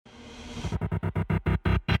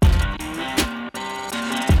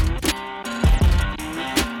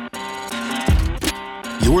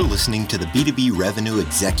You're listening to the B2B Revenue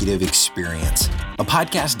Executive Experience, a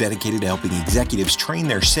podcast dedicated to helping executives train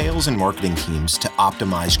their sales and marketing teams to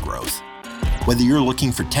optimize growth. Whether you're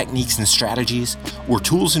looking for techniques and strategies or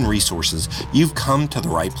tools and resources, you've come to the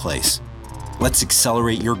right place. Let's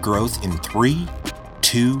accelerate your growth in 3,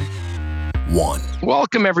 2, 1.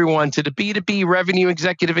 Welcome, everyone, to the B2B Revenue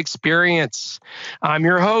Executive Experience. I'm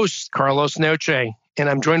your host, Carlos Noche, and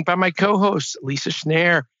I'm joined by my co-host, Lisa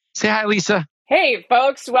Schneier. Say hi, Lisa. Hey,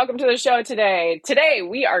 folks. Welcome to the show today. Today,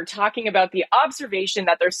 we are talking about the observation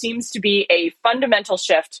that there seems to be a fundamental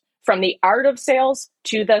shift from the art of sales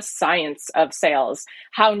to the science of sales.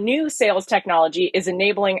 How new sales technology is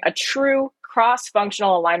enabling a true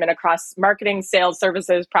cross-functional alignment across marketing, sales,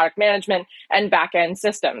 services, product management, and back-end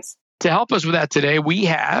systems. To help us with that today, we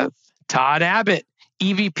have Todd Abbott,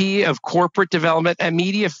 EVP of Corporate Development at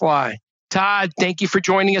MediaFly. Todd, thank you for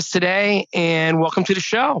joining us today, and welcome to the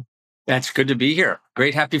show. That's good to be here.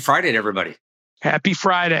 Great Happy Friday to everybody. Happy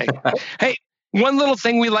Friday. Hey, one little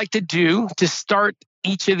thing we like to do to start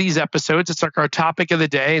each of these episodes, it's like our topic of the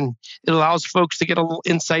day, and it allows folks to get a little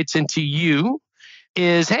insights into you,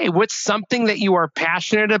 is, hey, what's something that you are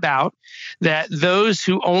passionate about that those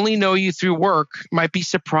who only know you through work might be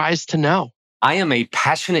surprised to know? I am a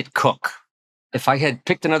passionate cook. If I had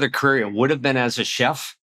picked another career, it would have been as a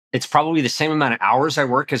chef. It's probably the same amount of hours I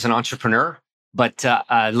work as an entrepreneur. But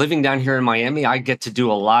living down here in Miami, I get to do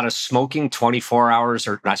a lot of smoking 24 hours,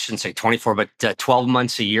 or I shouldn't say 24, but 12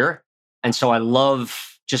 months a year. And so I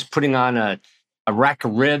love just putting on a rack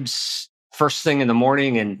of ribs first thing in the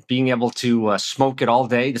morning and being able to smoke it all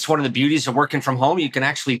day. That's one of the beauties of working from home. You can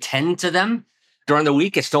actually tend to them during the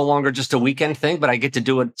week. It's no longer just a weekend thing, but I get to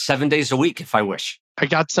do it 7 days a week if I wish. I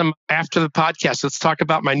got some after the podcast. Let's talk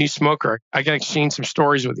about my new smoker. I can exchange some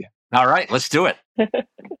stories with you. All right, let's do it.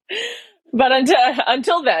 But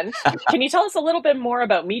until then, can you tell us a little bit more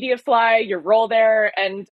about MediaFly, your role there,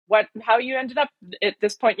 and how you ended up at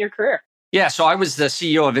this point in your career? Yeah, so I was the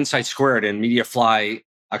CEO of Insight Squared, and MediaFly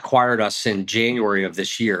acquired us in January of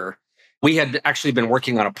this year. We had actually been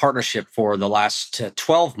working on a partnership for the last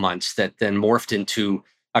 12 months that then morphed into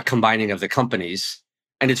a combining of the companies.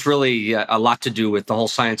 And it's really a lot to do with the whole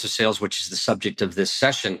science of sales, which is the subject of this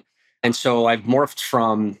session. And so I've morphed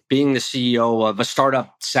from being the CEO of a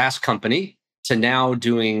startup SaaS company to now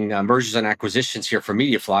doing mergers and acquisitions here for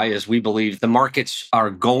MediaFly, as we believe the markets are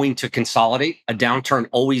going to consolidate. A downturn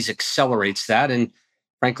always accelerates that. And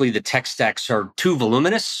frankly, the tech stacks are too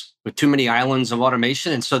voluminous with too many islands of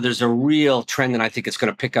automation. And so there's a real trend, and I think it's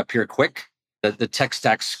going to pick up here quick, that the tech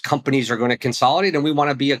stacks companies are going to consolidate, and we want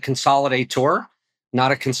to be a consolidator,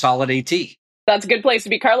 not a consolidatee. That's a good place to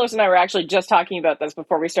be. Carlos and I were actually just talking about this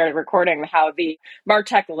before we started recording, how the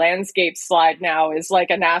MarTech landscape slide now is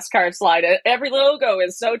like a NASCAR slide. Every logo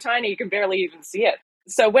is so tiny, you can barely even see it.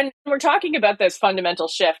 So when we're talking about this fundamental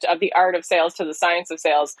shift of the art of sales to the science of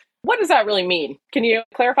sales, what does that really mean? Can you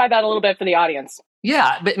clarify that a little bit for the audience?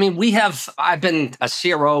 Yeah, but I mean, I've been a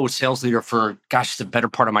CRO sales leader for, the better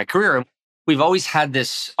part of my career. We've always had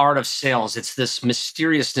this art of sales. It's this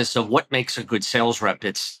mysteriousness of what makes a good sales rep.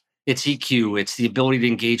 It's EQ. It's the ability to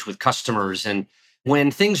engage with customers. And when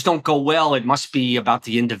things don't go well, it must be about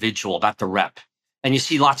the individual, about the rep. And you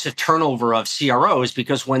see lots of turnover of CROs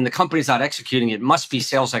because when the company's not executing, it must be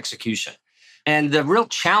sales execution. And the real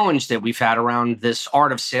challenge that we've had around this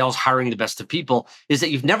art of sales, hiring the best of people, is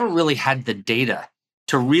that you've never really had the data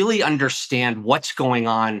to really understand what's going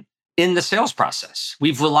on in the sales process.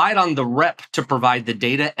 We've relied on the rep to provide the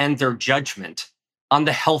data and their judgment on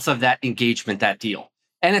the health of that engagement, that deal.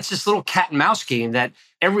 And it's this little cat and mouse game that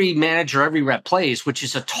every manager, every rep plays, which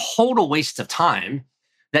is a total waste of time.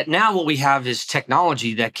 That now what we have is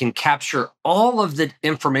technology that can capture all of the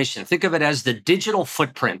information. Think of it as the digital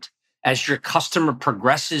footprint as your customer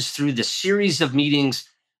progresses through the series of meetings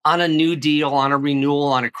on a new deal, on a renewal,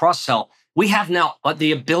 on a cross-sell. We have now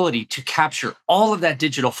the ability to capture all of that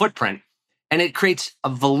digital footprint. And it creates a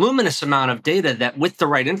voluminous amount of data that with the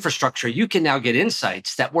right infrastructure, you can now get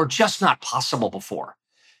insights that were just not possible before.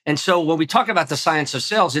 And so when we talk about the science of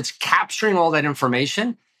sales, it's capturing all that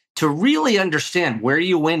information to really understand where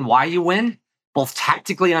you win, why you win, both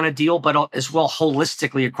tactically on a deal, but as well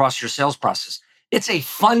holistically across your sales process. It's a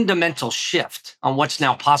fundamental shift on what's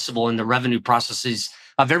now possible in the revenue processes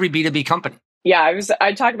of every B2B company. Yeah,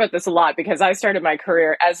 I talk about this a lot because I started my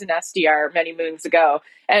career as an SDR many moons ago.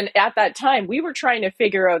 And at that time, we were trying to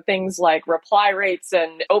figure out things like reply rates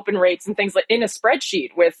and open rates and things like in a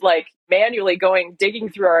spreadsheet with like manually digging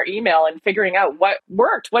through our email and figuring out what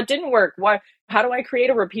worked, what didn't work, how do I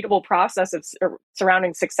create a repeatable process of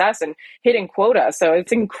surrounding success and hitting quota. So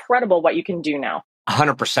it's incredible what you can do now.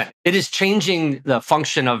 100%. It is changing the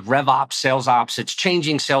function of rev ops, sales ops. It's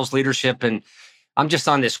changing sales leadership. And I'm just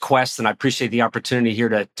on this quest, and I appreciate the opportunity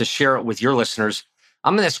here to share it with your listeners.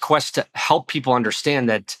 I'm on this quest to help people understand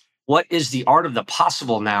that what is the art of the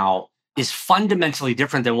possible now is fundamentally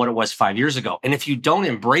different than what it was 5 years ago. And if you don't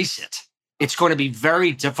embrace it, it's going to be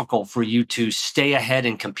very difficult for you to stay ahead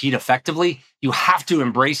and compete effectively. You have to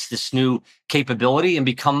embrace this new capability and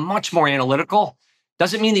become much more analytical.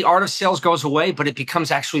 Doesn't mean the art of sales goes away, but it becomes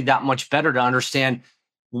actually that much better to understand,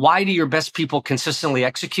 why do your best people consistently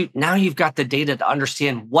execute? Now you've got the data to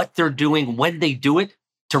understand what they're doing, when they do it,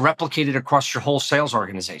 to replicate it across your whole sales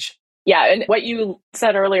organization. Yeah. And what you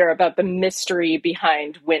said earlier about the mystery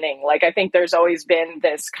behind winning, like, I think there's always been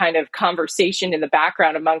this kind of conversation in the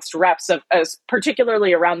background amongst reps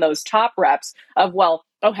particularly around those top reps of, well,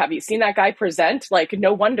 oh, have you seen that guy present? Like,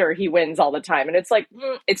 no wonder he wins all the time. And it's like,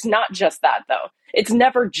 it's not just that, though. It's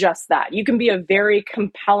never just that. You can be a very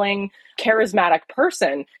compelling, charismatic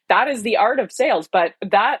person. That is the art of sales, but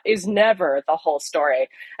that is never the whole story.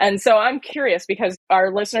 And so I'm curious, because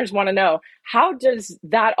our listeners want to know, how does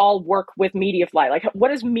that all work with MediaFly? Like,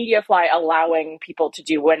 what is MediaFly allowing people to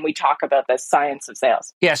do when we talk about this science of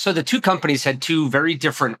sales? Yeah, so the two companies had two very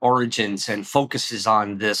different origins and focuses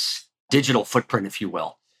on this digital footprint, if you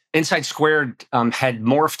will. Insight Squared had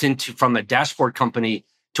morphed from a dashboard company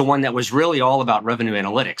to one that was really all about revenue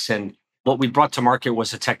analytics. And what we brought to market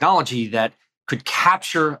was a technology that could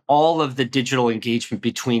capture all of the digital engagement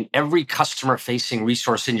between every customer-facing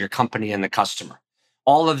resource in your company and the customer,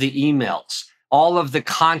 all of the emails, all of the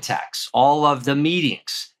contacts, all of the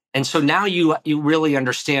meetings. And so now you really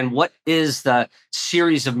understand what is the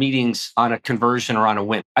series of meetings on a conversion or on a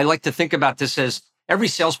win. I like to think about this as every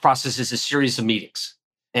sales process is a series of meetings.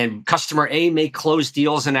 And customer A may close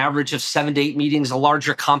deals an average of 7 to 8 meetings. A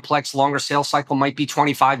larger, complex, longer sales cycle might be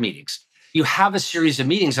 25 meetings. You have a series of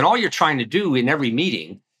meetings, and all you're trying to do in every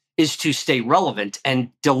meeting is to stay relevant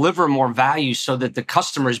and deliver more value so that the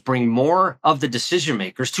customers bring more of the decision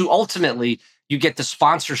makers to ultimately you get the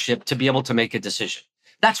sponsorship to be able to make a decision.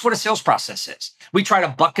 That's what a sales process is. We try to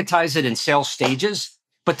bucketize it in sales stages,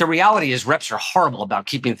 but the reality is reps are horrible about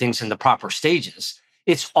keeping things in the proper stages.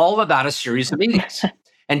 It's all about a series of meetings.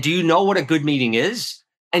 And do you know what a good meeting is?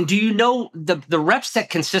 And do you know the reps that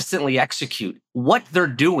consistently execute, what they're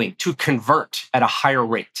doing to convert at a higher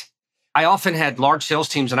rate? I often had large sales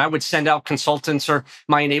teams, and I would send out consultants or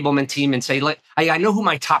my enablement team and say, I know who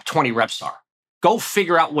my top 20 reps are. Go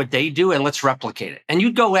figure out what they do and let's replicate it. And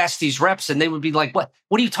you'd go ask these reps and they would be like, what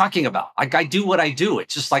are you talking about? Like, I do what I do.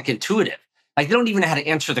 It's just like intuitive. Like, they don't even know how to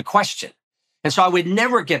answer the question. And so I would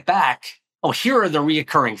never get back, oh, here are the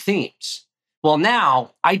reoccurring themes. Well,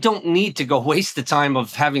 now I don't need to go waste the time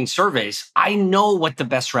of having surveys. I know what the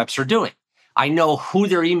best reps are doing. I know who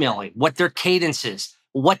they're emailing, what their cadence is,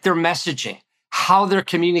 what they're messaging, how they're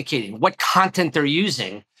communicating, what content they're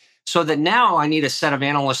using, so that now I need a set of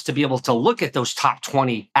analysts to be able to look at those top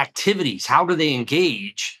 20 activities. How do they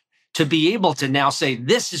engage? To be able to now say,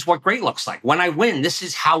 this is what great looks like. When I win, this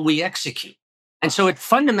is how we execute. And so it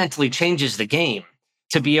fundamentally changes the game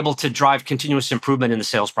to be able to drive continuous improvement in the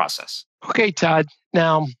sales process. Okay, Todd.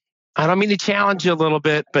 Now, I don't mean to challenge you a little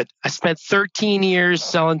bit, but I spent 13 years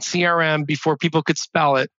selling CRM before people could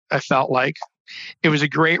spell it, I felt like. It was a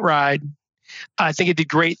great ride. I think it did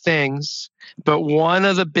great things. But one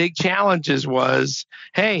of the big challenges was,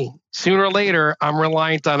 hey, sooner or later, I'm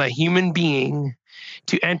reliant on a human being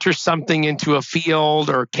to enter something into a field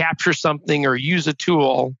or capture something or use a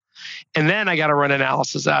tool. And then I got to run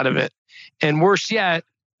analysis out of it. And worse yet,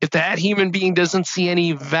 if that human being doesn't see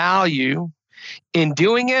any value in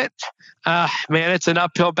doing it, man, it's an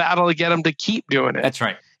uphill battle to get them to keep doing it. That's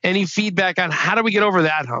right. Any feedback on how do we get over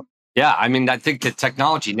that hump? Yeah, I mean, I think the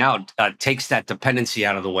technology now takes that dependency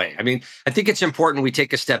out of the way. I mean, I think it's important we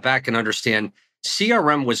take a step back and understand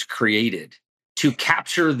CRM was created to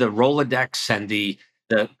capture the Rolodex and the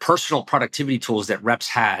personal productivity tools that reps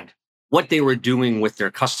had, what they were doing with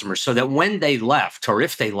their customers, so that when they left, or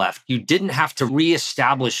if they left, you didn't have to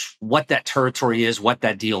reestablish what that territory is, what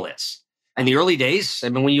that deal is. In the early days, I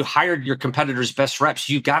mean, when you hired your competitors' best reps,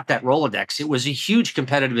 you got that Rolodex. It was a huge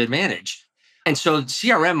competitive advantage. And so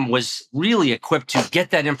CRM was really equipped to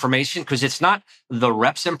get that information, because it's not the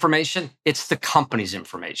rep's information, it's the company's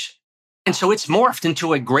information. And so it's morphed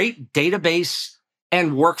into a great database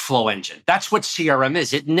and workflow engine. That's what CRM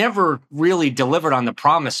is. It never really delivered on the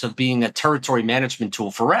promise of being a territory management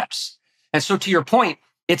tool for reps. And so to your point,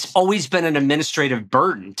 it's always been an administrative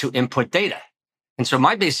burden to input data. And so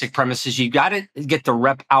my basic premise is you got to get the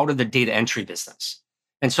rep out of the data entry business.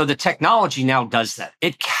 And so the technology now does that.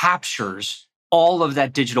 It captures all of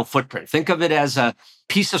that digital footprint. Think of it as a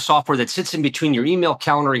piece of software that sits in between your email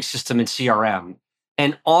calendaring system and CRM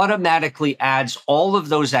and automatically adds all of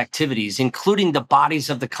those activities, including the bodies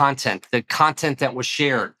of the content that was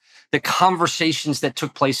shared, the conversations that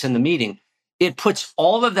took place in the meeting. It puts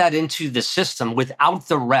all of that into the system without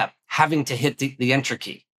the rep having to hit the enter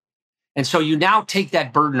key. And so you now take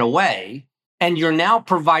that burden away, and you're now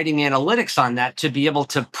providing analytics on that to be able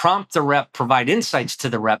to prompt the rep, provide insights to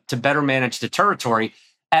the rep to better manage the territory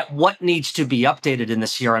at what needs to be updated in the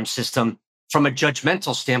CRM system from a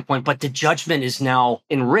judgmental standpoint. But the judgment is now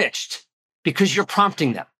enriched because you're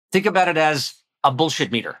prompting them. Think about it as a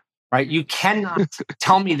bullshit meter, right? You cannot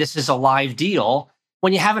tell me this is a live deal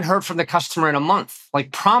when you haven't heard from the customer in a month.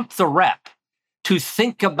 Like, prompt the rep to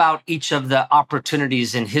think about each of the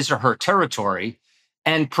opportunities in his or her territory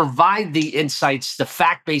and provide the insights, the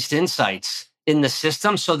fact-based insights in the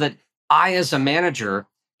system so that I, as a manager,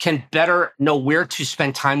 can better know where to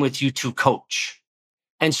spend time with you to coach.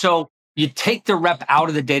 And so you take the rep out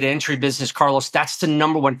of the data entry business, Carlos. That's the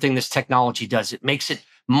number one thing this technology does. It makes it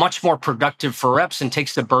much more productive for reps and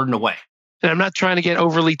takes the burden away. And I'm not trying to get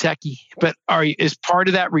overly techie, but is part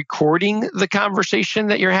of that recording the conversation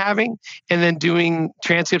that you're having and then doing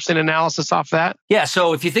transcripts and analysis off that? Yeah.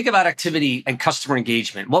 So if you think about activity and customer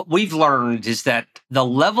engagement, what we've learned is that the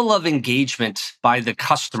level of engagement by the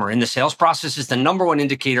customer in the sales process is the number one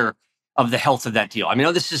indicator of the health of that deal. I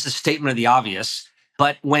mean, this is the statement of the obvious,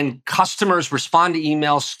 but when customers respond to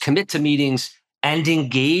emails, commit to meetings, and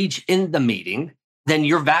engage in the meeting, then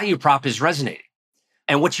your value prop is resonating.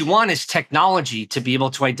 And what you want is technology to be able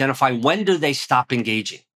to identify when do they stop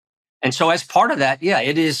engaging. And so as part of that,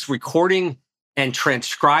 it is recording and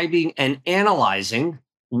transcribing and analyzing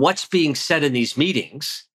what's being said in these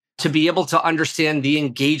meetings to be able to understand the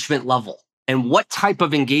engagement level and what type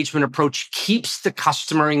of engagement approach keeps the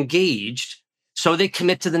customer engaged so they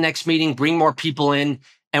commit to the next meeting, bring more people in,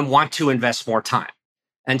 and want to invest more time.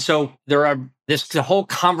 And so there are the whole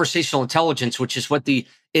conversational intelligence, which is what the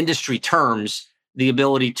industry terms the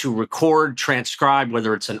ability to record, transcribe,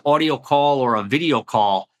 whether it's an audio call or a video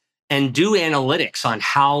call, and do analytics on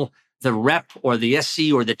how the rep or the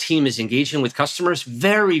SC or the team is engaging with customers.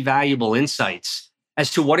 Very valuable insights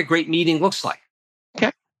as to what a great meeting looks like.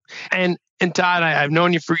 Okay. And Todd, I've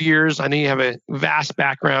known you for years. I know you have a vast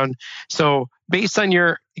background. So based on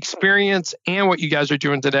your experience and what you guys are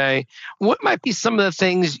doing today, what might be some of the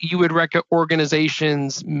things you would recommend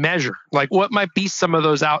organizations measure? Like, what might be some of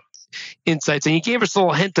those insights? And you gave us a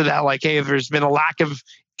little hint of that, like, hey, if there's been a lack of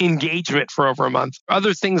engagement for over a month,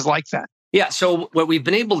 other things like that. Yeah. So what we've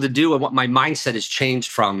been able to do and what my mindset has changed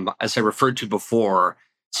from, as I referred to before,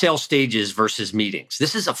 sales stages versus meetings.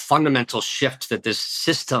 This is a fundamental shift that this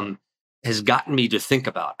system has gotten me to think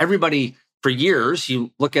about. Everybody, for years,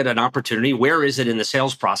 you look at an opportunity, where is it in the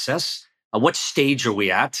sales process? What stage are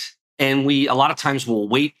we at? And we, a lot of times, will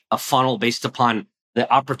weight a funnel based upon the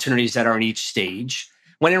opportunities that are in each stage.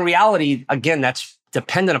 When in reality, again, that's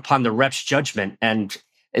dependent upon the rep's judgment and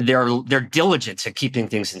their diligence at keeping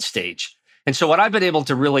things in stage. And so what I've been able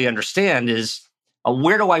to really understand is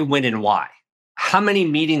where do I win and why? How many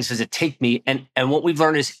meetings does it take me? And what we've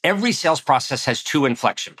learned is every sales process has two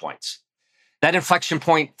inflection points. That inflection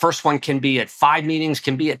point, first one can be at 5 meetings,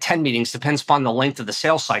 can be at 10 meetings, depends upon the length of the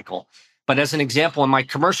sales cycle. But as an example, in my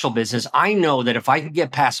commercial business, I know that if I can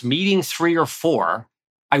get past meeting 3 or 4,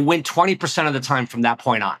 I win 20% of the time from that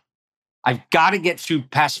point on. I've got to get through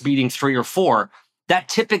past meeting 3 or 4. That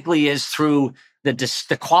typically is through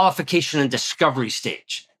the qualification and discovery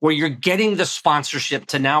stage, where you're getting the sponsorship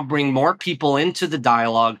to now bring more people into the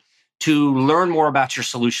dialogue to learn more about your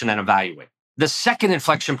solution and evaluate. The second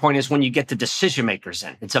inflection point is when you get the decision makers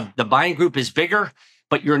in. The buying group is bigger,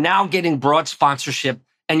 but you're now getting broad sponsorship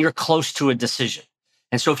and you're close to a decision.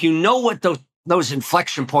 And so if you know what those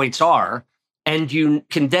inflection points are, and you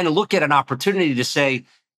can then look at an opportunity to say,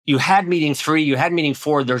 you had meeting 3, you had meeting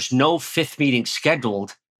 4, there's no 5th meeting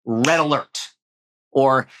scheduled, red alert.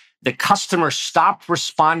 Or the customer stopped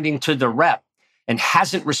responding to the rep and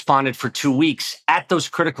hasn't responded for 2 weeks at those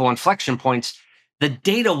critical inflection points, the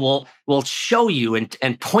data will show you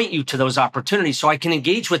and point you to those opportunities so I can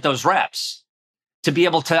engage with those reps to be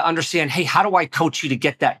able to understand, hey, how do I coach you to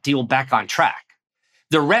get that deal back on track?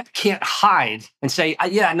 The rep can't hide and say,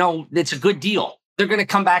 yeah, no, it's a good deal. They're going to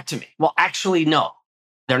come back to me. Well, actually, no.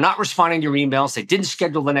 They're not responding to your emails. They didn't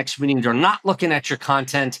schedule the next meeting. They're not looking at your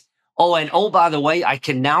content. Oh, by the way, I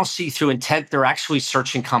can now see through intent, they're actually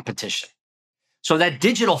searching competition. So that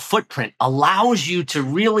digital footprint allows you to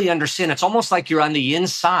really understand. It's almost like you're on the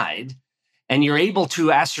inside and you're able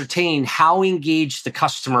to ascertain how engaged the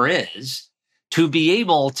customer is to be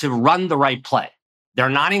able to run the right play. They're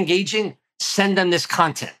not engaging, send them this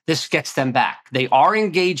content. This gets them back. They are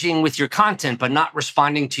engaging with your content, but not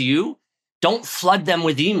responding to you. Don't flood them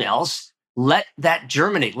with emails. Let that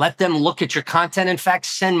germinate. Let them look at your content. In fact,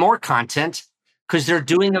 send more content because they're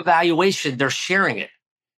doing evaluation. They're sharing it.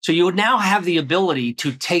 So you would now have the ability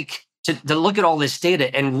to look at all this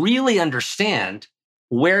data and really understand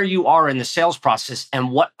where you are in the sales process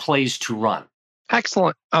and what plays to run.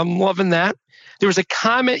 Excellent. I'm loving that. There was a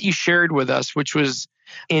comment you shared with us, which was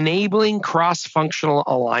enabling cross-functional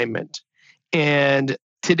alignment. And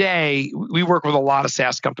today, we work with a lot of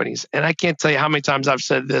SaaS companies. And I can't tell you how many times I've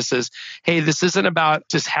said this is, hey, this isn't about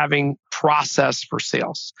just having process for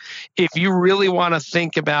sales. If you really want to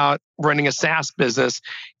think about running a SaaS business,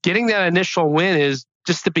 getting that initial win is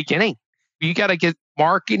just the beginning. You got to get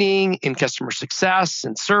marketing and customer success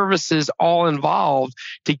and services all involved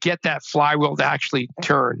to get that flywheel to actually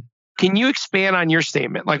turn. Can you expand on your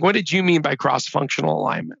statement? Like, what did you mean by cross-functional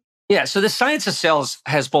alignment? Yeah, so the science of sales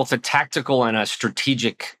has both a tactical and a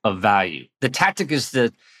strategic of value. The tactic is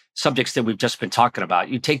the subjects that we've just been talking about.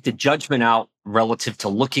 You take the judgment out relative to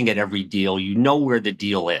looking at every deal. You know where the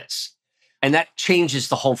deal is. And that changes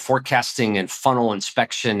the whole forecasting and funnel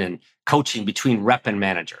inspection and coaching between rep and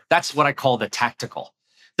manager. That's what I call the tactical.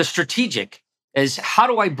 The strategic is how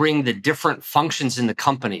do I bring the different functions in the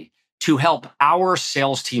company to help our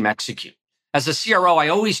sales team execute? As a CRO, I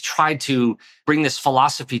always try to bring this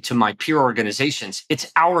philosophy to my peer organizations.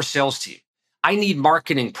 It's our sales team. I need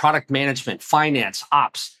marketing, product management, finance,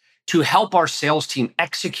 ops to help our sales team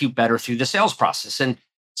execute better through the sales process. And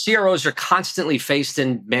CROs are constantly faced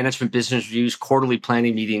in management business reviews, quarterly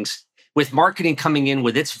planning meetings, with marketing coming in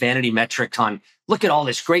with its vanity metrics on, look at all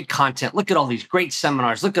this great content, look at all these great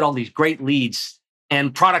seminars, look at all these great leads.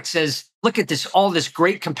 And product says, look at this, all this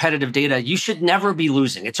great competitive data. You should never be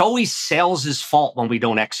losing. It's always sales' fault when we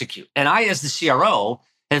don't execute. And I, as the CRO,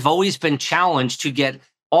 have always been challenged to get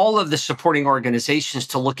all of the supporting organizations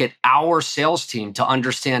to look at our sales team to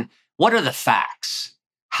understand what are the facts?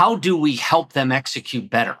 How do we help them execute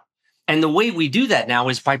better? And the way we do that now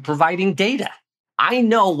is by providing data. I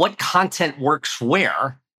know what content works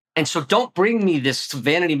where. And so don't bring me this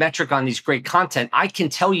vanity metric on these great content. I can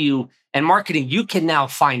tell you, and marketing, you can now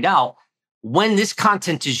find out when this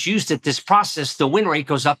content is used at this process, the win rate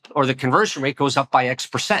goes up or the conversion rate goes up by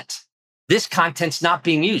X%. This content's not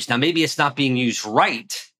being used. Now, maybe it's not being used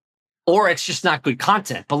right, or it's just not good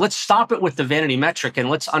content. But let's stop it with the vanity metric and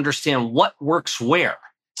let's understand what works where.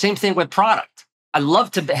 Same thing with product. I'd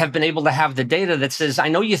love to have been able to have the data that says, I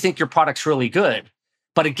know you think your product's really good,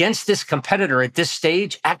 but against this competitor at this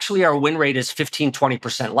stage, actually our win rate is 15,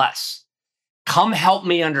 20% less. Come help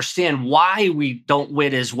me understand why we don't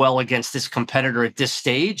win as well against this competitor at this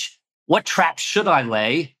stage. What traps should I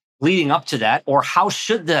lay leading up to that? Or how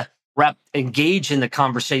should the rep engage in the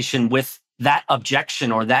conversation with that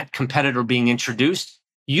objection or that competitor being introduced?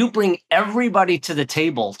 You bring everybody to the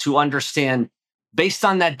table to understand, based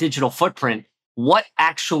on that digital footprint, what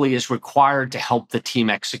actually is required to help the team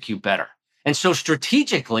execute better. And so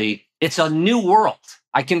strategically, it's a new world.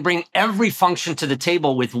 I can bring every function to the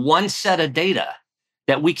table with one set of data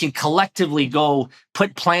that we can collectively go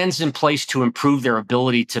put plans in place to improve their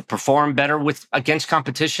ability to perform better against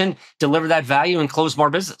competition, deliver that value, and close more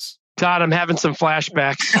business. Todd, I'm having some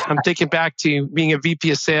flashbacks. I'm thinking back to being a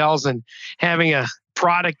VP of sales and having a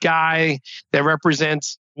product guy that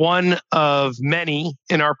represents one of many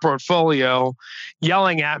in our portfolio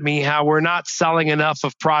yelling at me how we're not selling enough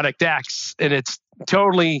of product X. And it's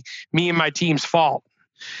totally me and my team's fault.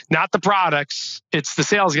 Not the products, it's the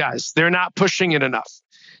sales guys. They're not pushing it enough.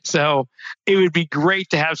 So it would be great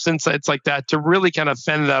to have insights like that to really kind of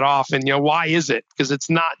fend that off. And, why is it? Because it's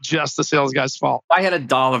not just the sales guy's fault. I had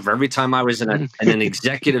 $1 for every time I was in an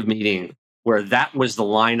executive meeting where that was the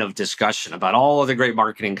line of discussion about all of the great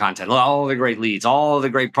marketing content, all of the great leads, all of the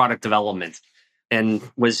great product development, and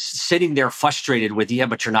was sitting there frustrated with, yeah,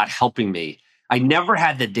 but you're not helping me. I never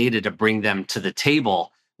had the data to bring them to the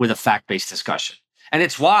table with a fact-based discussion. And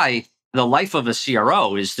it's why the life of a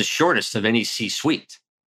CRO is the shortest of any C-suite.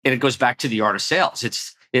 And it goes back to the art of sales.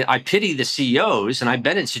 I pity the CEOs, and I've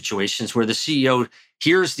been in situations where the CEO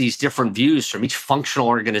hears these different views from each functional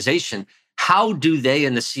organization. How do they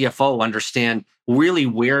and the CFO understand really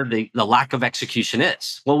where the lack of execution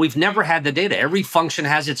is? Well, we've never had the data. Every function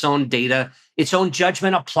has its own data, its own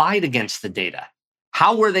judgment applied against the data.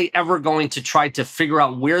 How were they ever going to try to figure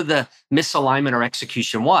out where the misalignment or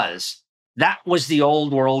execution was? That was the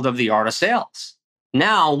old world of the art of sales.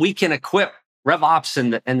 Now we can equip RevOps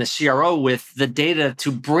and the CRO with the data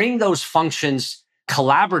to bring those functions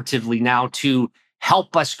collaboratively now to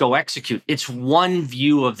help us go execute. It's one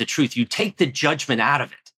view of the truth. You take the judgment out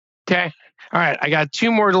of it. Okay. All right. I got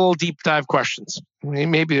two more little deep dive questions.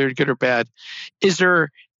 Maybe they're good or bad. Is there,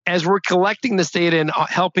 as we're collecting this data and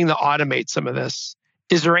helping to automate some of this,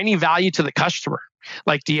 is there any value to the customer?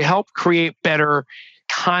 Like, do you help create better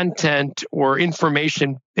content or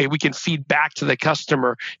information that we can feed back to the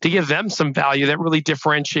customer to give them some value that really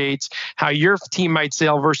differentiates how your team might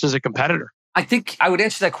sell versus a competitor? I think I would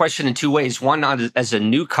answer that question in two ways. One, as a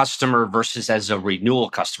new customer versus as a renewal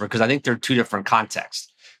customer, because I think they're two different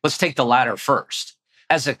contexts. Let's take the latter first.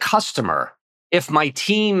 As a customer, if my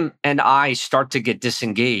team and I start to get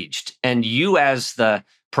disengaged, and you as the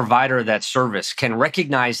provider of that service can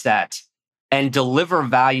recognize that and deliver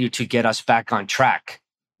value to get us back on track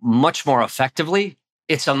much more effectively,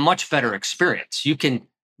 it's a much better experience. You can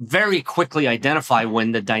very quickly identify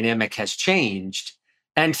when the dynamic has changed,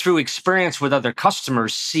 and through experience with other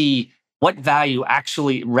customers, see what value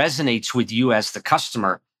actually resonates with you as the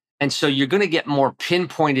customer. And so you're going to get more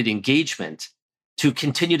pinpointed engagement to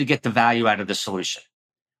continue to get the value out of the solution.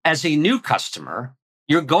 As a new customer,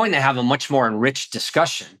 you're going to have a much more enriched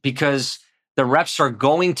discussion because the reps are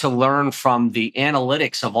going to learn from the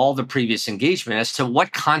analytics of all the previous engagement as to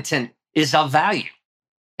what content is of value.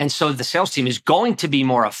 And so the sales team is going to be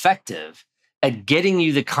more effective at getting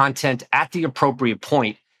you the content at the appropriate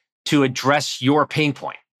point to address your pain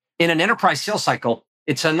point. In an enterprise sales cycle,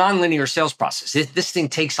 it's a nonlinear sales process. This thing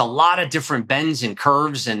takes a lot of different bends and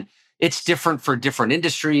curves, and it's different for different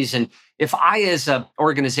industries. And if I, as an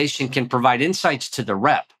organization, can provide insights to the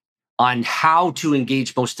rep on how to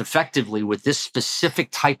engage most effectively with this specific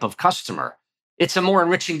type of customer, it's a more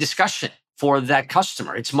enriching discussion for that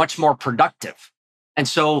customer. It's much more productive. And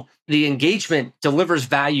so the engagement delivers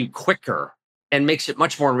value quicker and makes it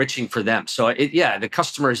much more enriching for them. So the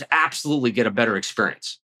customers absolutely get a better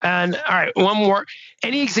experience. And all right, one more.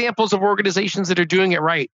 Any examples of organizations that are doing it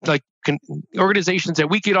right? Like organizations that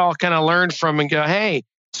we could all kind of learn from and go, hey,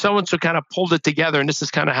 so-and-so kind of pulled it together and this is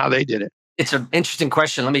kind of how they did it. It's an interesting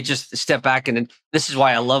question. Let me just step back. And this is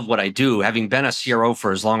why I love what I do. Having been a CRO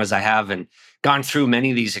for as long as I have and gone through many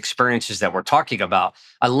of these experiences that we're talking about,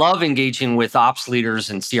 I love engaging with ops leaders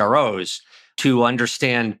and CROs to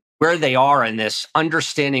understand where they are in this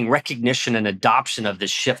understanding, recognition, and adoption of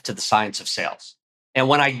this shift to the science of sales. And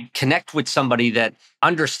when I connect with somebody that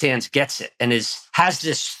understands, gets it, and has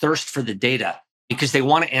this thirst for the data because they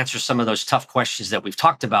want to answer some of those tough questions that we've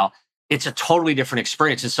talked about, it's a totally different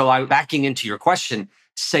experience. And so backing into your question,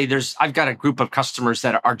 I've got a group of customers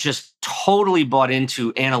that are just totally bought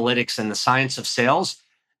into analytics and the science of sales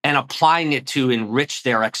and applying it to enrich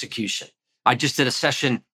their execution. I just did a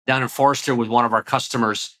session down in Forrester with one of our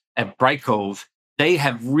customers at Bright Cove. They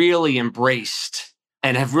have really embraced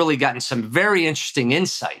and have really gotten some very interesting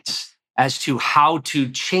insights as to how to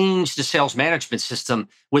change the sales management system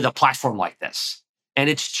with a platform like this. And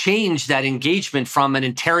it's changed that engagement from an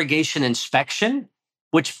interrogation inspection,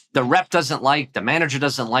 which the rep doesn't like, the manager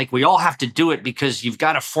doesn't like. We all have to do it because you've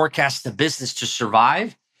got to forecast the business to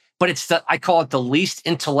survive. But I call it the least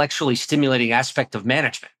intellectually stimulating aspect of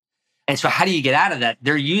management. And so how do you get out of that?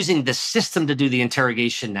 They're using the system to do the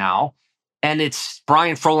interrogation now. And it's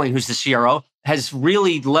Brian Froling, who's the CRO, has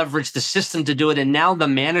really leveraged the system to do it. And now the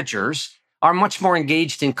managers are much more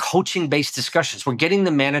engaged in coaching-based discussions. We're getting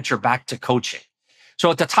the manager back to coaching. So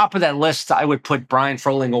at the top of that list, I would put Brian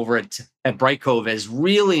Froling over at Bright Cove as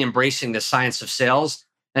really embracing the science of sales.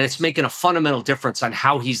 And it's making a fundamental difference on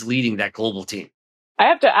how he's leading that global team. I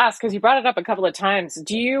have to ask, because you brought it up a couple of times,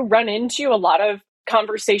 do you run into a lot of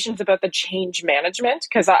conversations about the change management?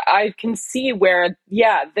 Because I can see where,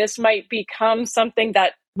 this might become something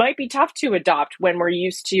that might be tough to adopt when we're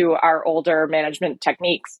used to our older management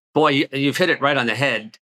techniques. Boy, you've hit it right on the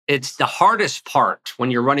head. It's the hardest part when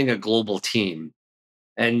you're running a global team.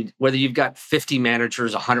 And whether you've got 50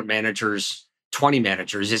 managers, 100 managers, 20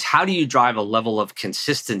 managers, is how do you drive a level of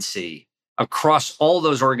consistency across all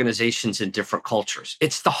those organizations and different cultures?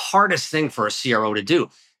 It's the hardest thing for a CRO to do.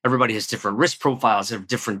 Everybody has different risk profiles, have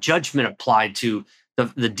different judgment applied to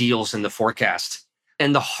the deals and the forecast.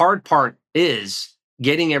 And the hard part is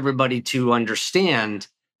getting everybody to understand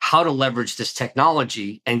how to leverage this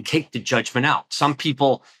technology and take the judgment out. Some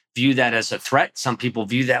people view that as a threat. Some people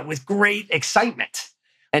view that with great excitement.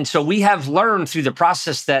 And so we have learned through the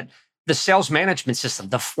process that the sales management system,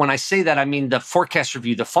 when I say that, I mean the forecast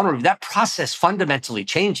review, the funnel review, that process fundamentally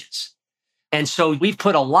changes. And so we've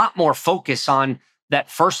put a lot more focus on that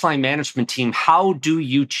first line management team. How do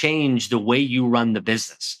you change the way you run the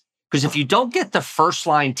business? Because if you don't get the first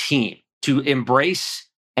line team to embrace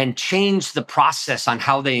and change the process on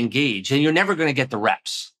how they engage, then you're never going to get the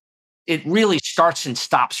reps. it really starts and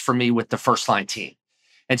stops for me with the first line team.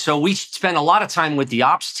 And so we spend a lot of time with the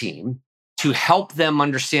ops team to help them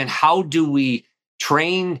understand how do we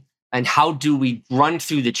train and how do we run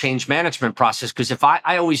through the change management process. Because if I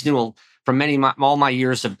always knew from all my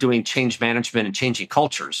years of doing change management and changing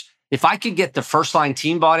cultures, if I could get the first line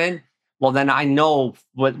team bought in, well, then I know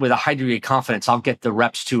with a high degree of confidence, I'll get the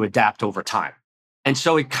reps to adapt over time. And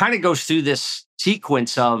so it kind of goes through this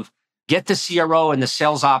sequence of get the CRO and the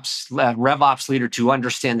sales ops, rev ops leader to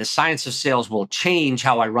understand the science of sales will change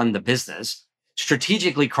how I run the business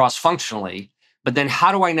strategically, cross-functionally. But then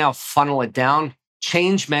how do I now funnel it down?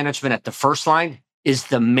 Change management at the first line is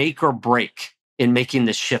the make or break in making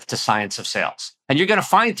this shift to science of sales. And you're going to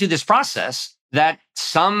find through this process that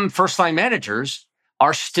some first line managers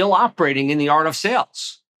are still operating in the art of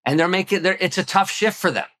sales, and it's a tough shift for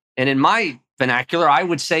them. And in my vernacular, I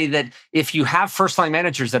would say that if you have first line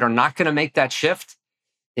managers that are not going to make that shift,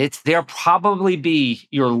 they'll probably be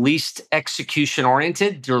your least execution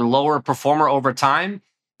oriented, your lower performer over time,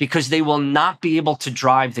 because they will not be able to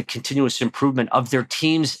drive the continuous improvement of their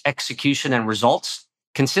team's execution and results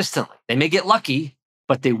consistently. They may get lucky,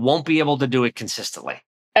 but they won't be able to do it consistently.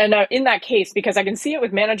 And in that case, because I can see it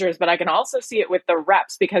with managers, but I can also see it with the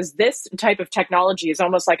reps, because this type of technology is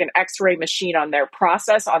almost like an X-ray machine on their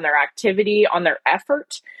process, on their activity, on their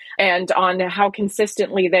effort, and on how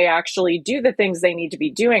consistently they actually do the things they need to be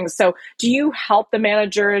doing. So do you help the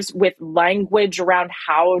managers with language around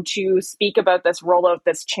how to speak about this rollout,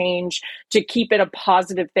 this change, to keep it a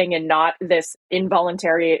positive thing and not this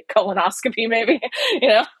involuntary colonoscopy, maybe?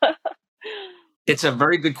 It's a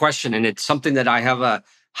very good question. And it's something that I have a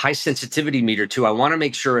high sensitivity meter to. I want to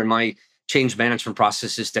make sure in my change management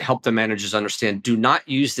process is to help the managers understand, do not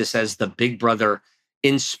use this as the big brother,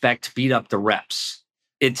 inspect, beat up the reps.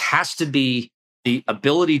 It has to be the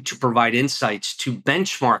ability to provide insights to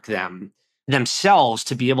benchmark themselves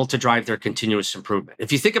to be able to drive their continuous improvement.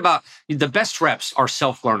 If you think about the best reps are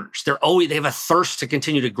self-learners. They have a thirst to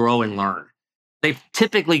continue to grow and learn. They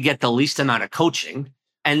typically get the least amount of coaching,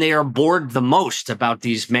 and they are bored the most about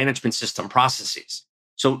these management system processes.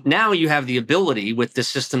 So now you have the ability with the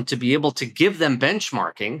system to be able to give them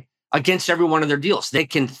benchmarking against every one of their deals. They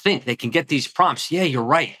can think, they can get these prompts. Yeah, you're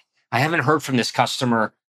right. I haven't heard from this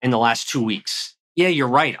customer in the last 2 weeks. Yeah, you're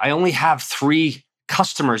right. I only have 3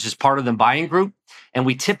 customers as part of the buying group, and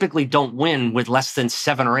we typically don't win with less than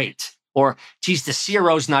 7 or 8. Or, geez, the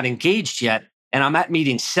CRO's not engaged yet, and I'm at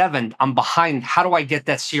meeting 7. I'm behind. How do I get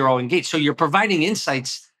that CRO engaged? So you're providing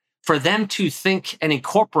insights for them to think and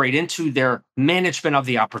incorporate into their management of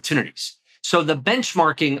the opportunities. So the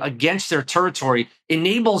benchmarking against their territory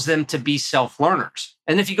enables them to be self-learners.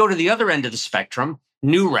 And if you go to the other end of the spectrum,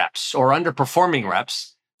 new reps or underperforming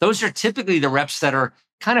reps, those are typically the reps that are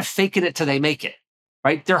kind of faking it till they make it,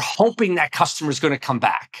 right? They're hoping that customer is going to come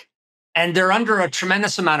back. And they're under a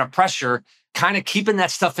tremendous amount of pressure, kind of keeping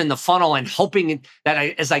that stuff in the funnel and hoping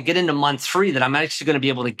that as I get into month 3, that I'm actually going to be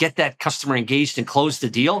able to get that customer engaged and close the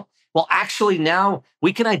deal. Well, actually now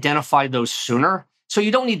we can identify those sooner. So you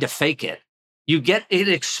don't need to fake it. It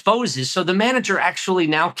exposes. So the manager actually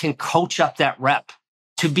now can coach up that rep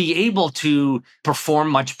to be able to perform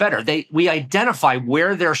much better. We identify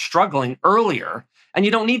where they're struggling earlier, and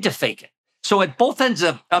you don't need to fake it. So at both ends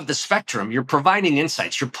of the spectrum, you're providing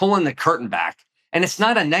insights, you're pulling the curtain back, and it's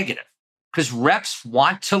not a negative. Because reps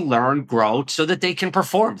want to learn, grow so that they can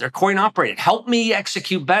perform. They're coin operated. Help me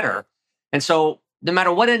execute better. And so no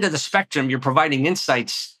matter what end of the spectrum, you're providing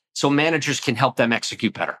insights so managers can help them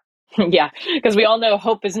execute better. Yeah, because we all know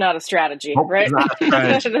hope is not a strategy, right?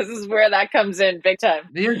 This is where that comes in big time.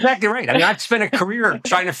 You're exactly right. I mean, I've spent a career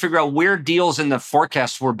trying to figure out where deals in the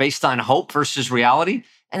forecast were based on hope versus reality.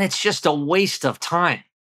 And it's just a waste of time.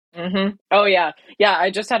 Mm-hmm. Oh, yeah. Yeah. I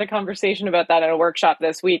just had a conversation about that at a workshop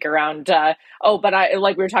this week around, but I,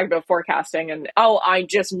 like we were talking about forecasting and, I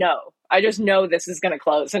just know this is going to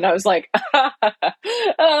close. And I was like,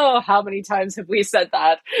 how many times have we said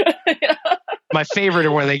that? My favorite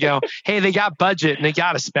are when they go, hey, they got budget and they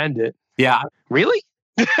got to spend it. Yeah. Really?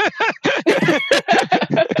 They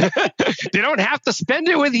don't have to spend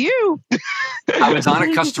it with you. I was on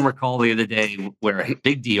a customer call the other day where a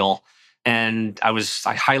big deal. And I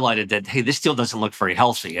highlighted that, hey, this deal doesn't look very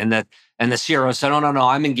healthy. And the CRO said, no,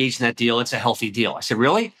 I'm engaged in that deal. It's a healthy deal. I said,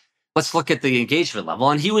 really? Let's look at the engagement level.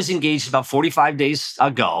 And he was engaged about 45 days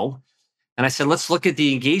ago. And I said, let's look at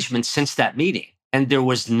the engagement since that meeting. And there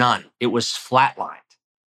was none. It was flatlined.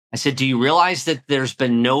 I said, do you realize that there's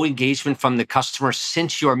been no engagement from the customer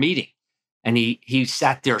since your meeting? And he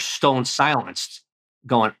sat there stone silenced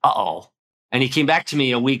going, uh-oh. And he came back to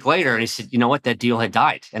me a week later and he said, you know what? That deal had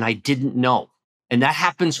died. And I didn't know. And that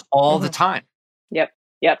happens all the time. Yep.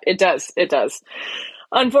 Yep. It does. It does.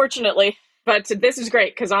 Unfortunately. But this is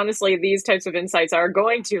great because honestly, these types of insights are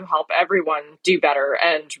going to help everyone do better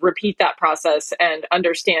and repeat that process and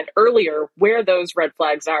understand earlier where those red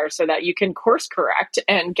flags are so that you can course correct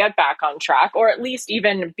and get back on track, or at least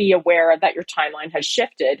even be aware that your timeline has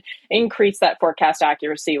shifted, increase that forecast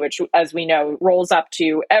accuracy, which, as we know, rolls up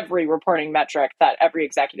to every reporting metric that every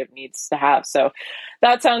executive needs to have. So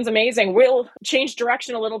that sounds amazing. We'll change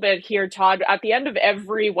direction a little bit here, Todd. At the end of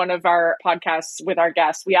every one of our podcasts with our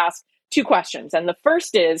guests, we ask two questions. And the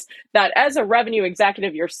first is that as a revenue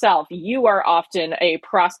executive yourself, you are often a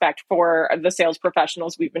prospect for the sales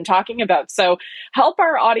professionals we've been talking about. So help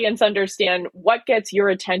our audience understand what gets your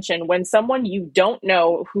attention when someone you don't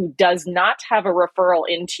know who does not have a referral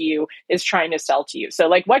into you is trying to sell to you. So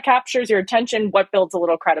like, what captures your attention? What builds a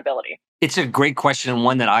little credibility? It's a great question, and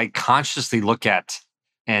one that I consciously look at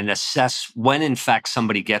and assess when in fact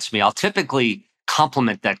somebody gets me. I'll typically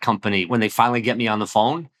compliment that company when they finally get me on the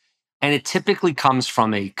phone. And it typically comes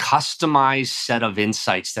from a customized set of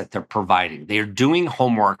insights that they're providing. They're doing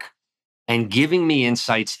homework and giving me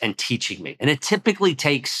insights and teaching me. And it typically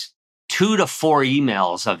takes 2 to 4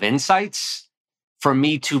 emails of insights for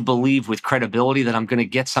me to believe with credibility that I'm going to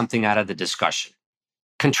get something out of the discussion.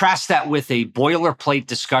 Contrast that with a boilerplate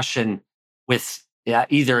discussion with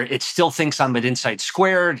either it still thinks I'm at Insight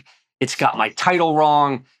Squared, it's got my title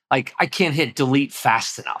wrong, like I can't hit delete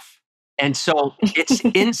fast enough. And so it's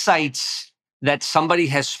insights that somebody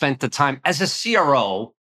has spent the time as a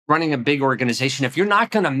CRO running a big organization. If you're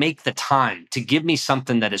not going to make the time to give me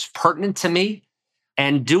something that is pertinent to me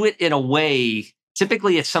and do it in a way,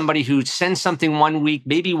 typically it's somebody who sends something 1 week,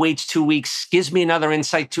 maybe waits 2 weeks, gives me another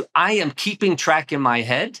insight to, I am keeping track in my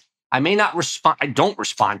head. I may not respond. I don't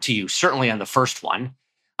respond to you, certainly on the first one.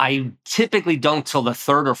 I typically don't till the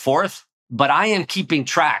third or fourth, but I am keeping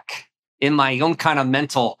track in my own kind of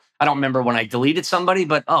mental. I don't remember when I deleted somebody,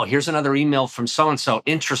 but oh, here's another email from so-and-so.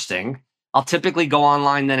 Interesting. I'll typically go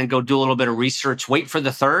online then and go do a little bit of research, wait for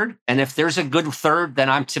the third. And if there's a good third, then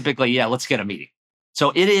I'm typically, let's get a meeting.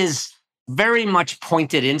 So it is very much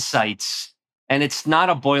pointed insights, and it's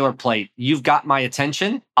not a boilerplate. You've got my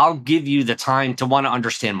attention. I'll give you the time to want to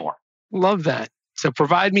understand more. Love that. So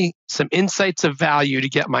provide me some insights of value to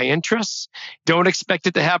get my interests. Don't expect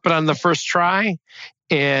it to happen on the first try,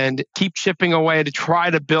 and keep chipping away to try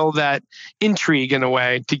to build that intrigue in a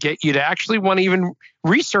way to get you to actually want to even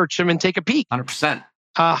research them and take a peek. 100%.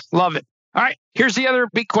 Love it. All right, here's the other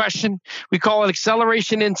big question. We call it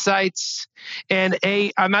acceleration insights. And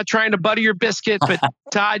I'm not trying to butter your biscuit, but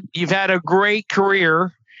Todd, you've had a great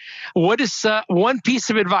career. What is one piece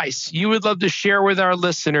of advice you would love to share with our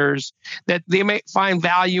listeners that they might find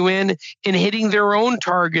value in hitting their own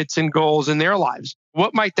targets and goals in their lives?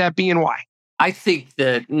 What might that be and why? I think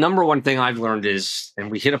the number one thing I've learned is,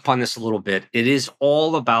 and we hit upon this a little bit, it is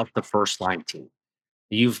all about the first line team.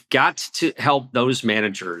 You've got to help those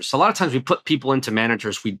managers. A lot of times we put people into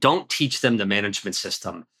managers, we don't teach them the management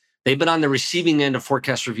system. They've been on the receiving end of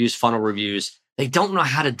forecast reviews, funnel reviews. They don't know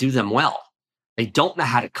how to do them well. They don't know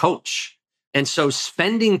how to coach. And so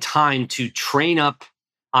spending time to train up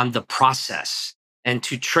on the process and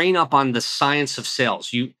to train up on the science of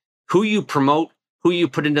sales, who you promote, who you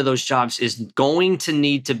put into those jobs is going to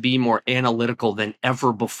need to be more analytical than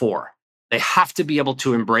ever before. They have to be able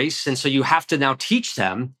to embrace. And so you have to now teach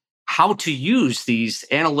them how to use these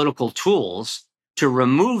analytical tools to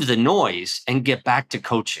remove the noise and get back to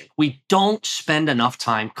coaching. We don't spend enough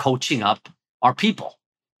time coaching up our people.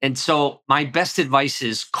 And so my best advice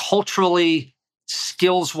is culturally,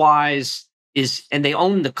 skills-wise, and they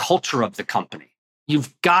own the culture of the company.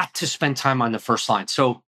 You've got to spend time on the first line.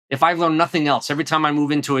 So if I've learned nothing else, every time I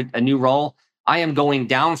move into a new role, I am going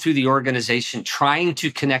down through the organization, trying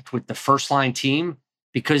to connect with the first line team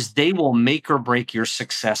because they will make or break your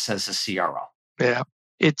success as a CRO. Yeah,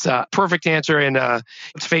 it's a perfect answer. And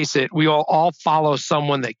let's face it, we all follow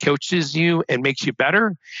someone that coaches you and makes you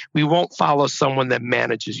better. We won't follow someone that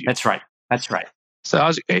manages you. That's right. That's right.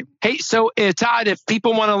 So, hey, Todd, if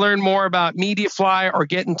people want to learn more about MediaFly or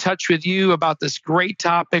get in touch with you about this great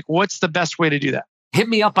topic, what's the best way to do that? Hit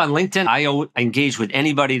me up on LinkedIn. I engage with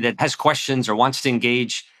anybody that has questions or wants to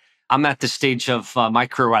engage. I'm at the stage of my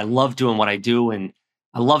career where I love doing what I do and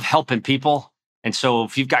I love helping people. And so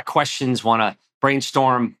if you've got questions, want to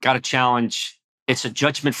brainstorm, got a challenge, it's a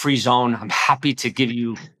judgment-free zone. I'm happy to give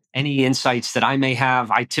you any insights that I may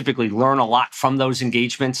have. I typically learn a lot from those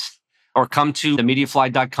engagements, or come to the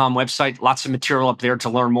MediaFly.com website. Lots of material up there to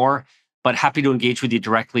learn more, but happy to engage with you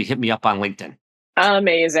directly. Hit me up on LinkedIn.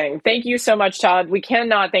 Amazing. Thank you so much, Todd. We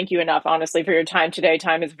cannot thank you enough, honestly, for your time today.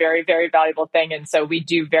 Time is a very, very valuable thing. And so we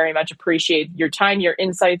do very much appreciate your time, your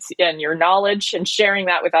insights, and your knowledge and sharing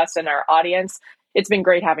that with us and our audience. It's been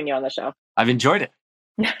great having you on the show. I've enjoyed it.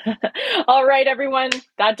 All right, everyone.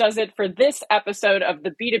 That does it for this episode of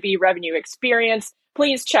the B2B Revenue Experience.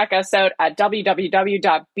 Please check us out at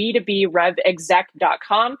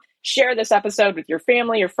www.b2brevexec.com. Share this episode with your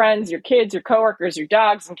family, your friends, your kids, your coworkers, your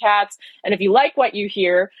dogs and cats. And if you like what you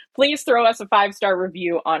hear, please throw us a 5-star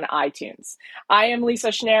review on iTunes. I am Lisa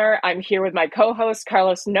Schnarr. I'm here with my co-host,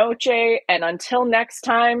 Carlos Noche. And until next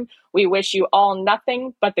time, we wish you all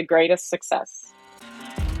nothing but the greatest success.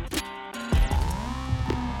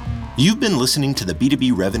 You've been listening to the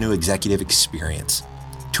B2B Revenue Executive Experience.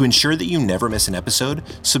 To ensure that you never miss an episode,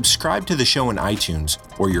 subscribe to the show in iTunes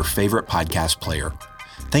or your favorite podcast player.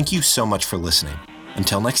 Thank you so much for listening.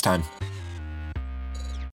 Until next time.